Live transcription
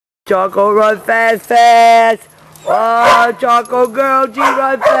Choco, run fast, fast. Oh, Choco girl, she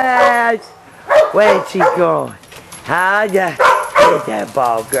run fast. Where's she going? How ya? Get that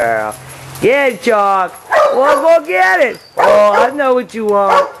ball, girl. Get it, Choc. Well, go get it. Oh, I know what you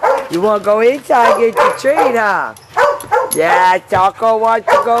want. You want to go inside and get your treat, huh? Yeah, Choco wants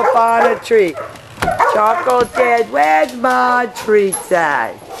to go find a treat. Choco says, where's my treats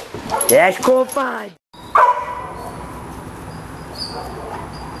at? Let's go find.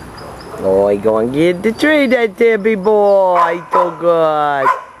 Oh, he gonna get the treat, that Tibby boy. He's so good.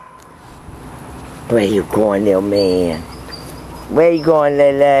 Where you going, little man? Where you going,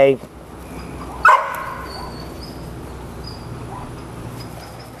 Lily?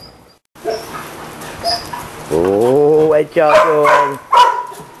 Oh, what y'all doing?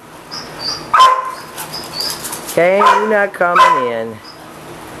 Okay, you're not coming in.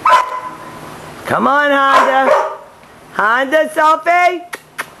 Come on, Honda. Honda, Sophie.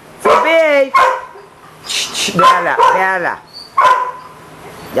 Tibby. Shh, Bella, Bella.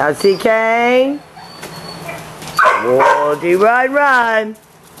 Y'all see Kane? Woody, run, run.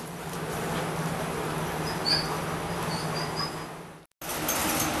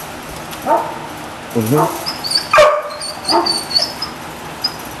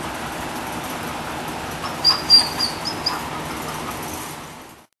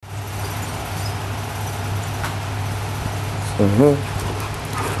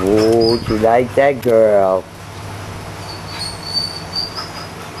 Oh, you like that girl.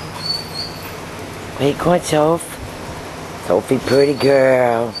 Wait, go on, Sophie. Sophie, pretty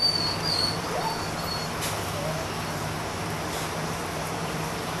girl.